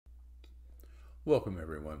Welcome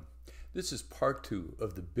everyone. This is part 2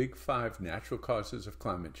 of the Big 5 Natural Causes of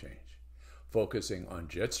Climate Change, focusing on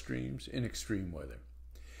jet streams in extreme weather.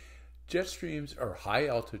 Jet streams are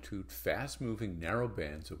high-altitude, fast-moving, narrow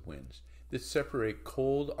bands of winds that separate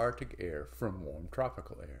cold Arctic air from warm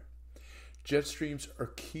tropical air. Jet streams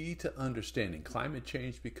are key to understanding climate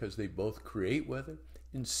change because they both create weather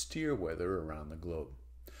and steer weather around the globe.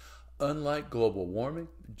 Unlike global warming,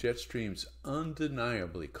 jet streams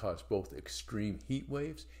undeniably cause both extreme heat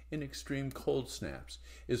waves and extreme cold snaps,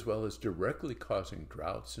 as well as directly causing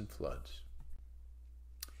droughts and floods.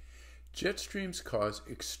 Jet streams cause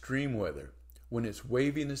extreme weather when its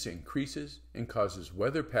waviness increases and causes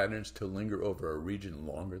weather patterns to linger over a region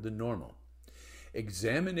longer than normal.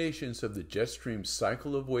 Examinations of the jet stream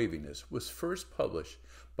cycle of waviness was first published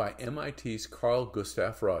by MIT's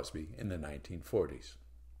Carl-Gustav Rossby in the 1940s.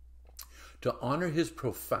 To honor his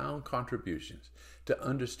profound contributions to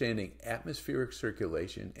understanding atmospheric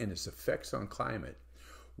circulation and its effects on climate,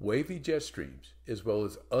 wavy jet streams, as well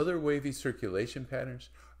as other wavy circulation patterns,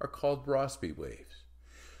 are called Rossby waves.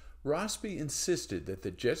 Rossby insisted that the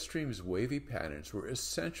jet stream's wavy patterns were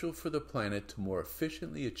essential for the planet to more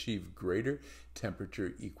efficiently achieve greater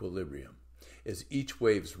temperature equilibrium, as each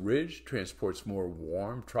wave's ridge transports more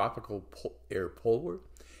warm tropical air poleward,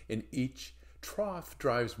 and each trough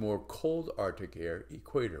drives more cold Arctic air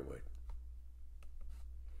equatorward.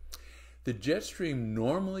 The jet stream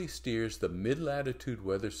normally steers the mid-latitude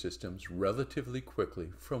weather systems relatively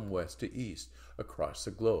quickly from west to east across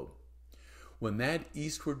the globe. When that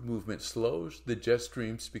eastward movement slows, the jet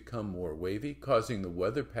streams become more wavy, causing the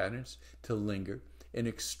weather patterns to linger and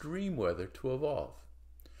extreme weather to evolve.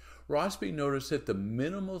 Rossby noticed that the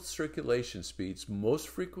minimal circulation speeds most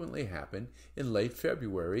frequently happen in late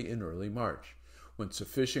February and early March, when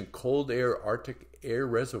sufficient cold air Arctic air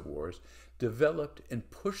reservoirs developed and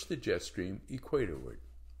pushed the jet stream equatorward.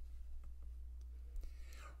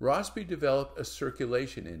 Rossby developed a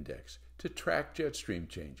circulation index to track jet stream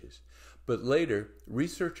changes, but later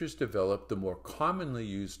researchers developed the more commonly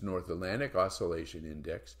used North Atlantic Oscillation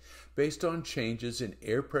Index based on changes in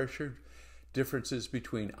air pressure differences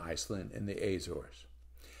between Iceland and the Azores.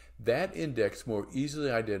 That index more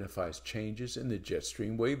easily identifies changes in the jet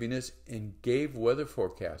stream waviness and gave weather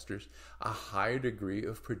forecasters a higher degree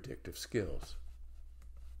of predictive skills.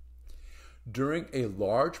 During a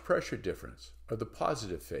large pressure difference, or the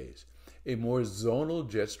positive phase, a more zonal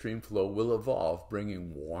jet stream flow will evolve,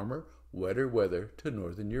 bringing warmer, wetter weather to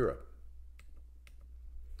northern Europe.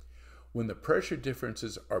 When the pressure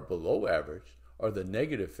differences are below average, or the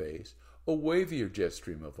negative phase, a wavier jet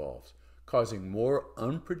stream evolves, causing more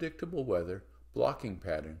unpredictable weather, blocking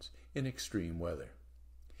patterns in extreme weather.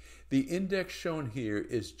 The index shown here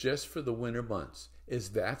is just for the winter months,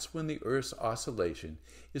 as that's when the Earth's oscillation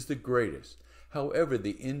is the greatest. However,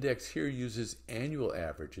 the index here uses annual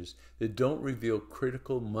averages that don't reveal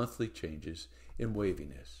critical monthly changes in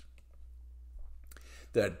waviness.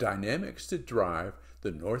 The dynamics that drive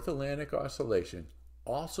the North Atlantic Oscillation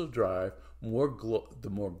also drive the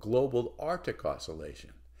more global Arctic Oscillation.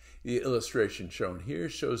 The illustration shown here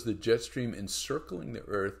shows the jet stream encircling the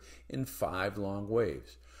Earth in 5 long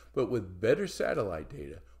waves. But with better satellite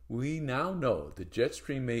data, we now know the jet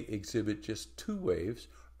stream may exhibit just 2 waves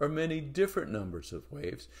or many different numbers of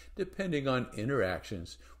waves, depending on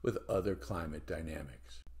interactions with other climate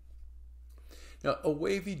dynamics. Now, a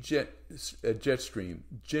wavy jet stream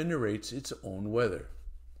generates its own weather.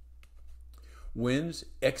 Winds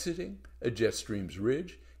exiting a jet stream's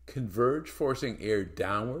ridge converge, forcing air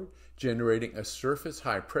downward, generating a surface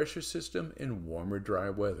high-pressure system and warmer, dry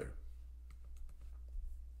weather.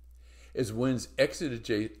 As winds exit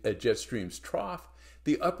a jet stream's trough,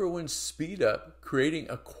 the upper winds speed up, creating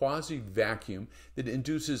a quasi-vacuum that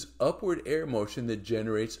induces upward air motion that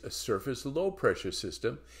generates a surface low-pressure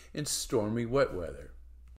system and stormy wet weather.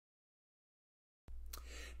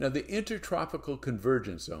 Now, the Intertropical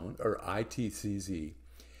Convergence Zone, or ITCZ,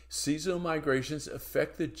 seasonal migrations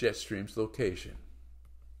affect the jet stream's location.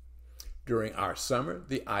 During our summer,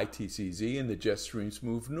 the ITCZ and the jet streams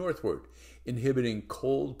move northward, inhibiting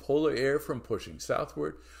cold polar air from pushing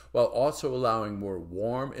southward, while also allowing more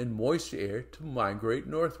warm and moist air to migrate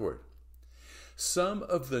northward. Some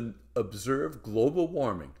of the observed global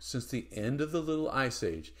warming since the end of the Little Ice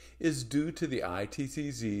Age is due to the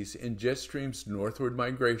ITCZ's and jet stream's northward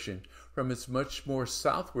migration from its much more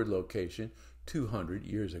southward location 200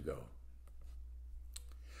 years ago.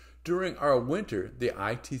 During our winter, the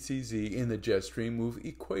ITCZ and the jet stream move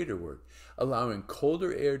equatorward, allowing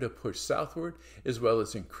colder air to push southward, as well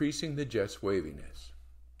as increasing the jet's waviness.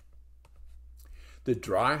 The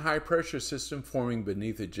dry high-pressure system forming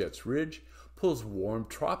beneath the jet's ridge pulls warm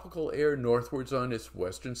tropical air northwards on its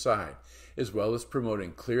western side, as well as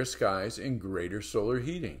promoting clear skies and greater solar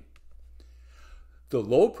heating. The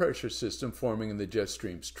low-pressure system forming in the jet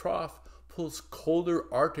stream's trough pulls colder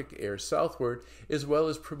Arctic air southward, as well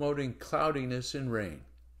as promoting cloudiness and rain.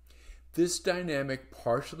 This dynamic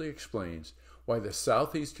partially explains why the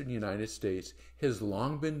southeastern United States has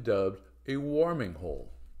long been dubbed a warming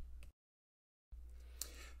hole.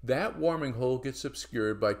 That warming hole gets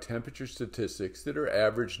obscured by temperature statistics that are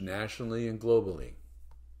averaged nationally and globally.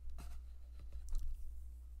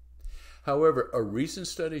 However, a recent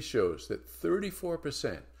study shows that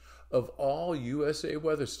 34% of all USA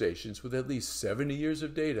weather stations with at least 70 years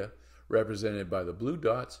of data, represented by the blue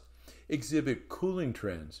dots, exhibit cooling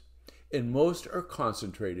trends, and most are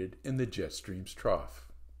concentrated in the jet stream's trough.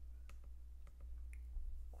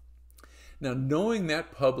 Now, knowing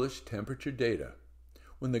that published temperature data,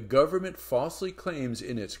 when the government falsely claims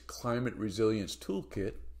in its climate resilience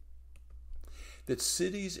toolkit that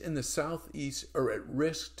cities in the southeast are at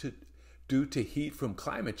risk due to heat from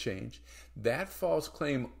climate change, that false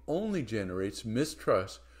claim only generates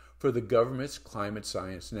mistrust for the government's climate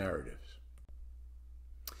science narratives.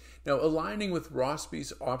 Now, aligning with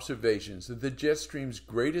Rossby's observations that the jet stream's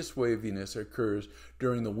greatest waviness occurs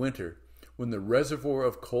during the winter, when the reservoir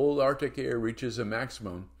of cold Arctic air reaches a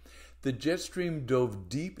maximum, the jet stream dove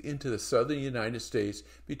deep into the southern United States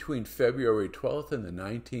between February 12th and the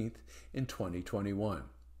 19th in 2021.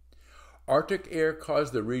 Arctic air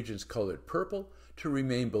caused the region's colored purple to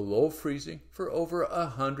remain below freezing for over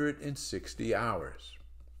 160 hours.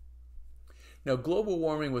 Now, global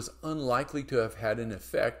warming was unlikely to have had an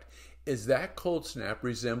effect, as that cold snap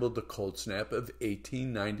resembled the cold snap of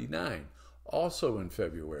 1899, also in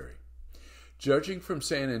February. Judging from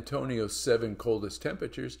San Antonio's 7 coldest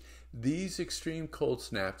temperatures, these extreme cold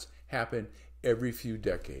snaps happen every few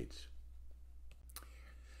decades.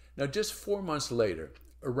 Now, just 4 months later,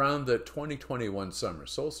 around the 2021 summer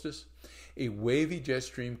solstice, a wavy jet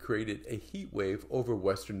stream created a heat wave over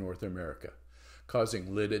western North America,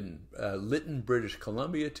 causing Lytton, British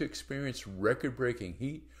Columbia to experience record-breaking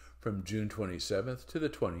heat from June 27th to the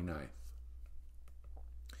 29th.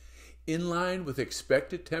 In line with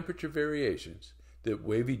expected temperature variations that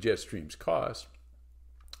wavy jet streams cause,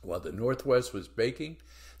 while the northwest was baking,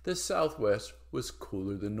 the southwest was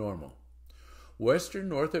cooler than normal. Western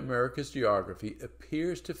North America's geography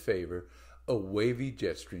appears to favor a wavy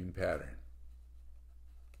jet stream pattern.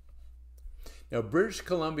 Now, British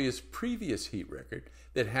Columbia's previous heat record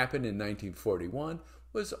that happened in 1941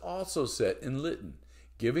 was also set in Lytton,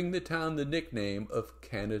 giving the town the nickname of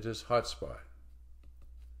Canada's hotspot.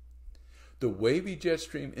 The wavy jet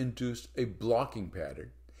stream induced a blocking pattern,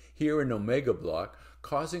 here an omega block,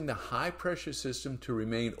 causing the high-pressure system to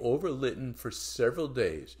remain over Lytton for several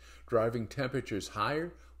days, driving temperatures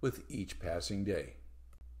higher with each passing day.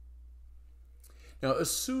 Now, a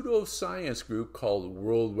pseudo-science group called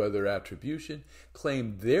World Weather Attribution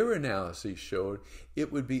claimed their analyses showed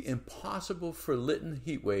it would be impossible for Lytton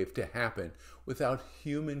heatwave to happen without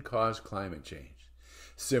human-caused climate change.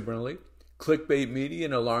 Similarly, clickbait media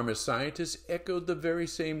and alarmist scientists echoed the very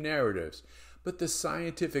same narratives, but the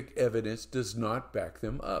scientific evidence does not back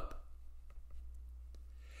them up.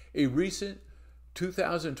 A recent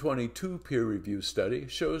 2022 peer-reviewed study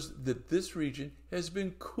shows that this region has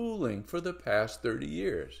been cooling for the past 30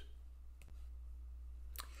 years.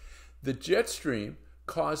 The jet stream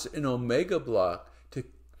caused an omega block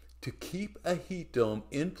to keep a heat dome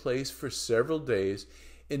in place for several days,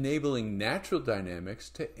 enabling natural dynamics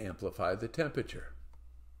to amplify the temperature.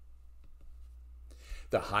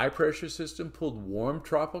 The high-pressure system pulled warm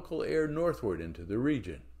tropical air northward into the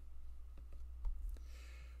region.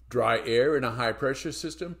 Dry air in a high-pressure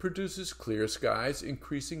system produces clear skies,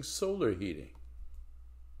 increasing solar heating.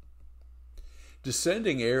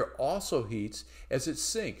 Descending air also heats as it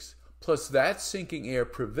sinks, plus that sinking air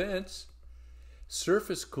prevents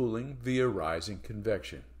surface cooling via rising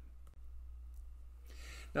convection.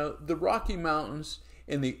 Now, the Rocky Mountains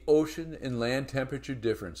and the ocean and land temperature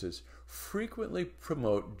differences frequently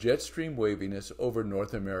promote jet stream waviness over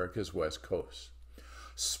North America's west coast.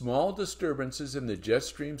 Small disturbances in the jet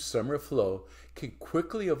stream's summer flow can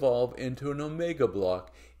quickly evolve into an omega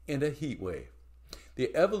block and a heat wave.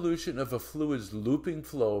 The evolution of a fluid's looping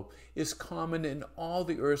flow is common in all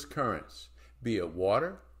the Earth's currents, be it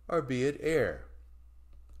water or be it air.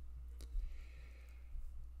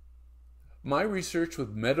 My research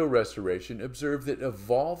with meadow restoration observed that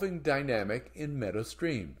evolving dynamic in meadow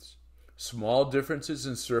streams. Small differences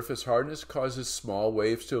in surface hardness causes small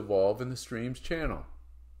waves to evolve in the stream's channel.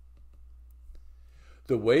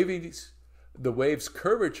 The wave's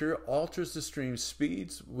curvature alters the stream's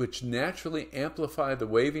speeds, which naturally amplify the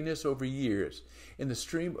waviness over years, and the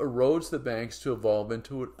stream erodes the banks to evolve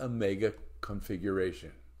into an omega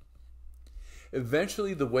configuration.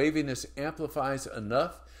 Eventually, the waviness amplifies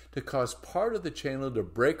enough to cause part of the channel to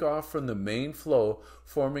break off from the main flow,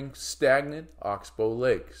 forming stagnant oxbow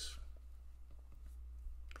lakes.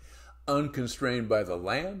 Unconstrained by the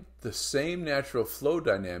land, the same natural flow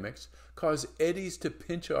dynamics cause eddies to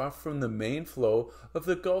pinch off from the main flow of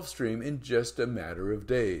the Gulf Stream in just a matter of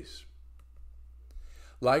days.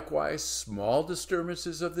 Likewise, small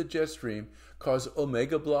disturbances of the jet stream cause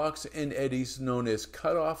omega blocks and eddies known as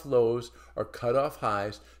cutoff lows or cutoff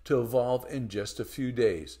highs to evolve in just a few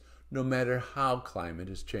days, no matter how climate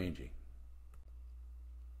is changing.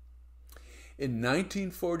 In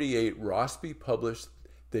 1948, Rossby published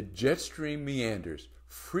that jet stream meanders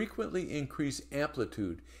frequently increase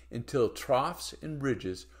amplitude until troughs and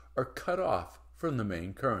ridges are cut off from the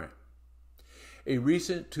main current. A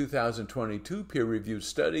recent 2022 peer-reviewed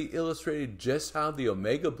study illustrated just how the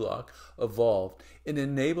omega block evolved and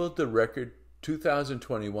enabled the record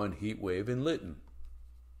 2021 heat wave in Lytton.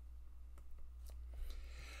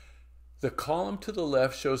 The column to the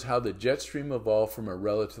left shows how the jet stream evolved from a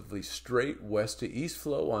relatively straight west to east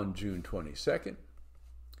flow on June 22nd.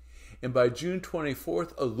 And by June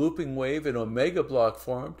 24th, a looping wave and omega block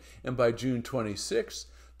formed, and by June 26th,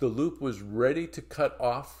 the loop was ready to cut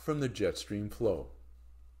off from the jet stream flow.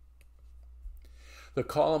 The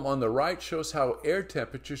column on the right shows how air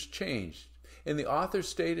temperatures changed, and the author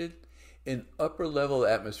stated, an upper-level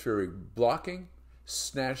atmospheric blocking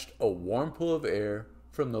snatched a warm pool of air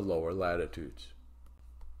from the lower latitudes.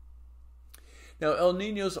 Now, El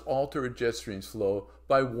Niños alter a jet stream's flow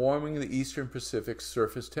by warming the eastern Pacific's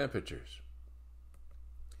surface temperatures.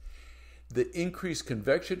 The increased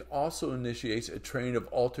convection also initiates a train of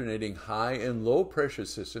alternating high and low pressure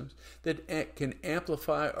systems that can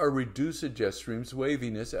amplify or reduce a jet stream's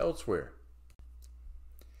waviness elsewhere.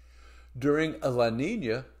 During a La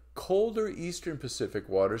Niña, colder eastern Pacific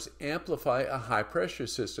waters amplify a high pressure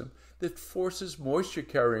system that forces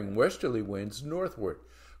moisture-carrying westerly winds northward,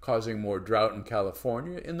 causing more drought in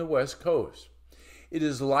California and the West Coast. It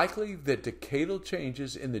is likely that decadal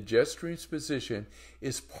changes in the jet stream's position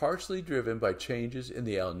is partially driven by changes in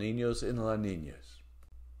the El Niños and La Niñas.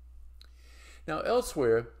 Now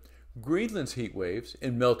elsewhere, Greenland's heat waves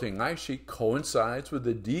and melting ice sheet coincides with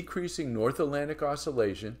the decreasing North Atlantic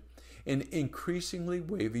Oscillation and increasingly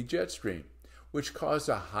wavy jet stream, which caused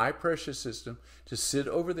a high-pressure system to sit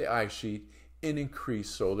over the ice sheet and increase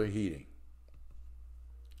solar heating.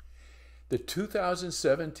 The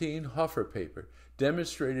 2017 Hofer paper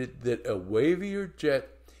demonstrated that a wavier jet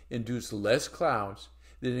induced less clouds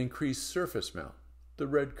that increased surface melt, the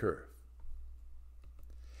red curve.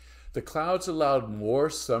 The clouds allowed more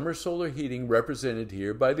summer solar heating, represented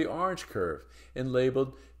here by the orange curve, and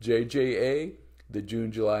labeled JJA, the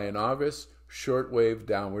June, July, and August shortwave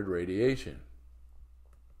downward radiation.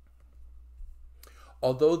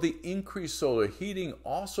 Although the increased solar heating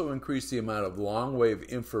also increased the amount of long-wave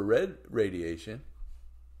infrared radiation,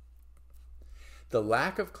 the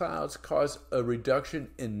lack of clouds caused a reduction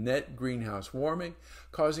in net greenhouse warming,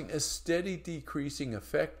 causing a steady decreasing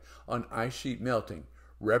effect on ice sheet melting,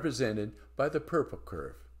 represented by the purple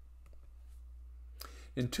curve.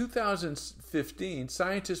 In 2015,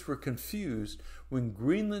 scientists were confused when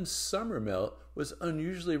Greenland's summer melt was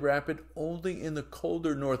unusually rapid only in the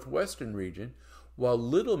colder northwestern region, while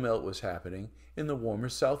little melt was happening in the warmer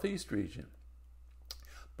southeast region.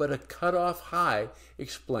 But a cutoff high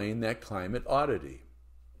explained that climate oddity.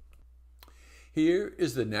 Here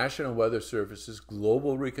is the National Weather Service's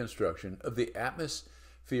global reconstruction of the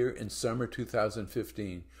atmosphere in summer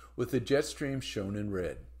 2015, with the jet stream shown in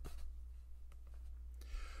red.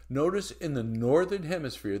 Notice in the northern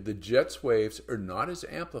hemisphere, the jet's waves are not as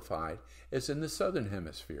amplified as in the southern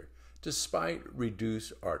hemisphere, despite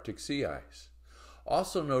reduced Arctic sea ice.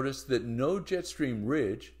 Also notice that no jet stream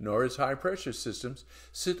ridge, nor its high pressure systems,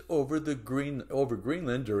 sit over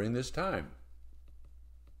Greenland during this time.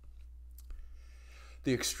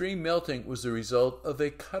 The extreme melting was the result of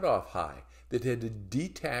a cutoff high that had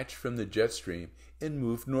detached from the jet stream and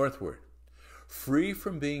moved northward. Free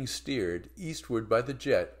from being steered eastward by the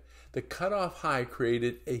jet, the cutoff high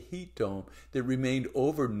created a heat dome that remained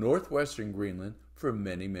over northwestern Greenland for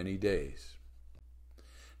many, many days.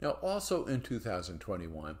 Now, also in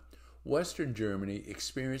 2021, Western Germany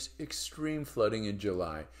experienced extreme flooding in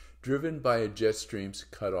July, driven by a jet stream's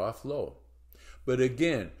cutoff low. But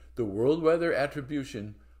again, the World Weather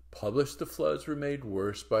Attribution published the floods were made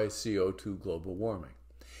worse by CO2 global warming.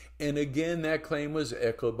 And again, that claim was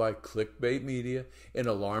echoed by clickbait media and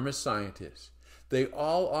alarmist scientists. They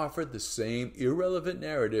all offered the same irrelevant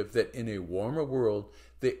narrative that in a warmer world,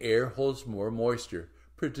 the air holds more moisture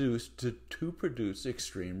to produce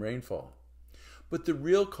extreme rainfall. But the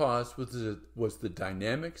real cause was the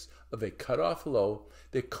dynamics of a cutoff low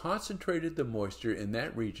that concentrated the moisture in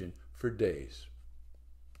that region for days.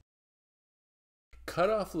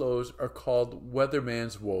 Cutoff lows are called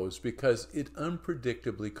Weatherman's Woes because it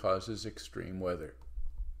unpredictably causes extreme weather.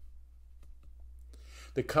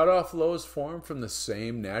 The cutoff lows form from the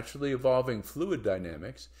same naturally evolving fluid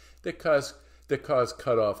dynamics that cause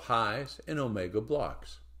cutoff highs and omega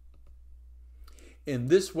blocks. In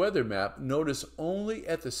this weather map, notice only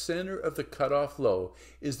at the center of the cutoff low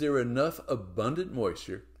is there enough abundant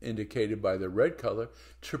moisture, indicated by the red color,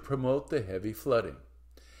 to promote the heavy flooding.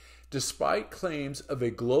 Despite claims of a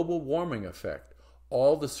global warming effect,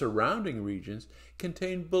 all the surrounding regions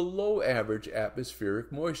contain below average atmospheric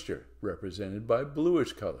moisture, represented by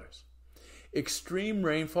bluish colors. Extreme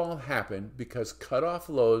rainfall happened because cutoff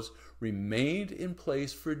lows remained in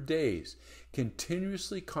place for days,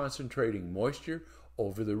 continuously concentrating moisture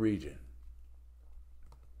over the region.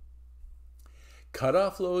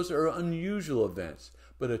 Cutoff lows are unusual events,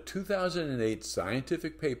 but a 2008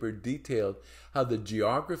 scientific paper detailed how the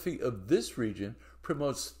geography of this region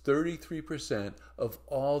promotes 33% of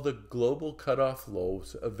all the global cutoff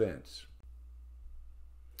lows events.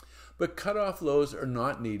 But cutoff lows are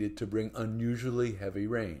not needed to bring unusually heavy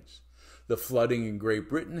rains. The flooding in Great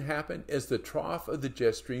Britain happened as the trough of the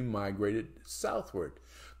jet stream migrated southward,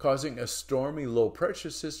 causing a stormy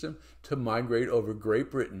low-pressure system to migrate over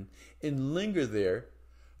Great Britain and linger there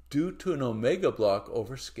due to an omega block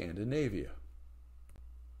over Scandinavia.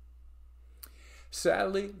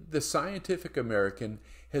 Sadly, the Scientific American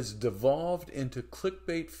has devolved into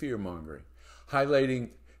clickbait fear-mongering, highlighting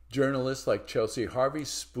journalists like Chelsea Harvey's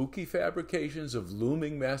spooky fabrications of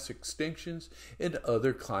looming mass extinctions and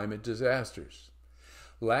other climate disasters.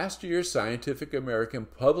 Last year, Scientific American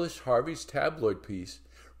published Harvey's tabloid piece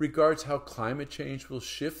regards how climate change will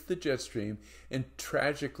shift the jet stream and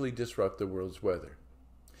tragically disrupt the world's weather.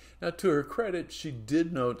 Now, to her credit, she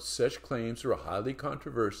did note such claims were highly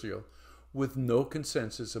controversial with no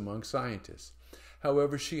consensus among scientists.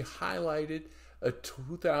 However, she highlighted a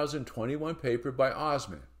 2021 paper by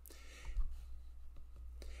Osman.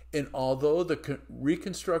 And although the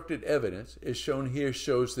reconstructed evidence, as shown here,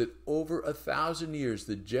 shows that over 1,000 years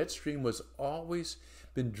the jet stream was always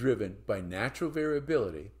been driven by natural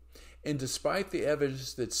variability, and despite the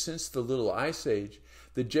evidence that since the Little Ice Age,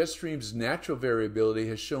 the jet stream's natural variability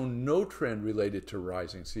has shown no trend related to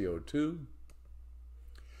rising CO2,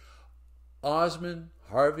 Osman,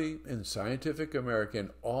 Harvey, and Scientific American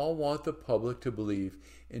all want the public to believe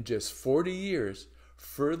in just 40 years,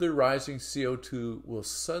 further rising CO2 will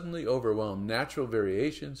suddenly overwhelm natural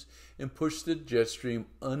variations and push the jet stream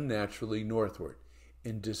unnaturally northward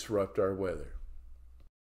and disrupt our weather.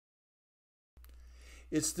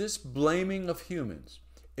 It's this blaming of humans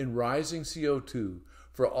in rising CO2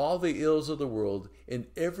 for all the ills of the world in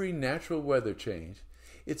every natural weather change.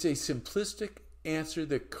 It's a simplistic answer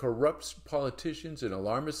that corrupts politicians and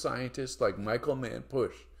alarmist scientists like Michael Mann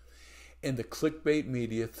Push and the clickbait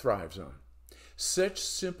media thrives on. Such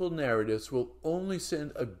simple narratives will only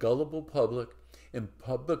send a gullible public and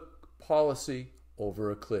public policy over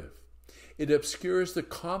a cliff. It obscures the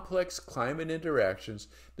complex climate interactions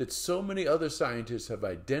that so many other scientists have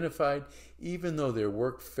identified, even though their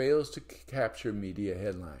work fails to capture media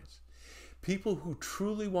headlines. People who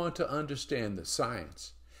truly want to understand the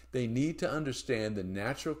science, they need to understand the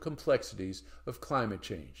natural complexities of climate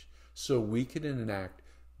change so we can enact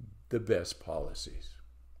the best policies.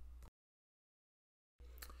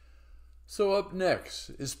 So up next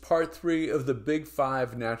is part 3 of the Big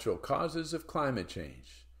 5 natural causes of climate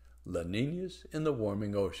change, La Niñas and the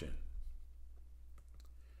warming ocean.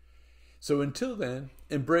 So until then,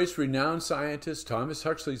 embrace renowned scientist Thomas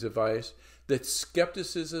Huxley's advice that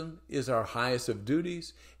skepticism is our highest of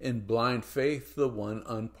duties and blind faith the one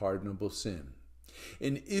unpardonable sin.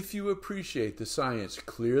 And if you appreciate the science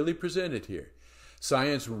clearly presented here,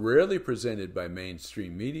 science rarely presented by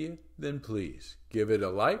mainstream media, then please give it a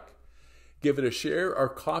like, give it a share, or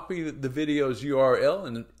copy the video's URL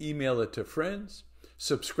and email it to friends.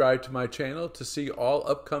 Subscribe to my channel to see all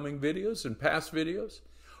upcoming videos and past videos,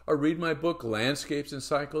 or read my book, Landscapes and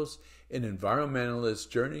Cycles, An Environmentalist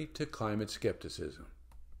Journey to Climate Skepticism.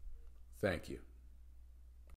 Thank you.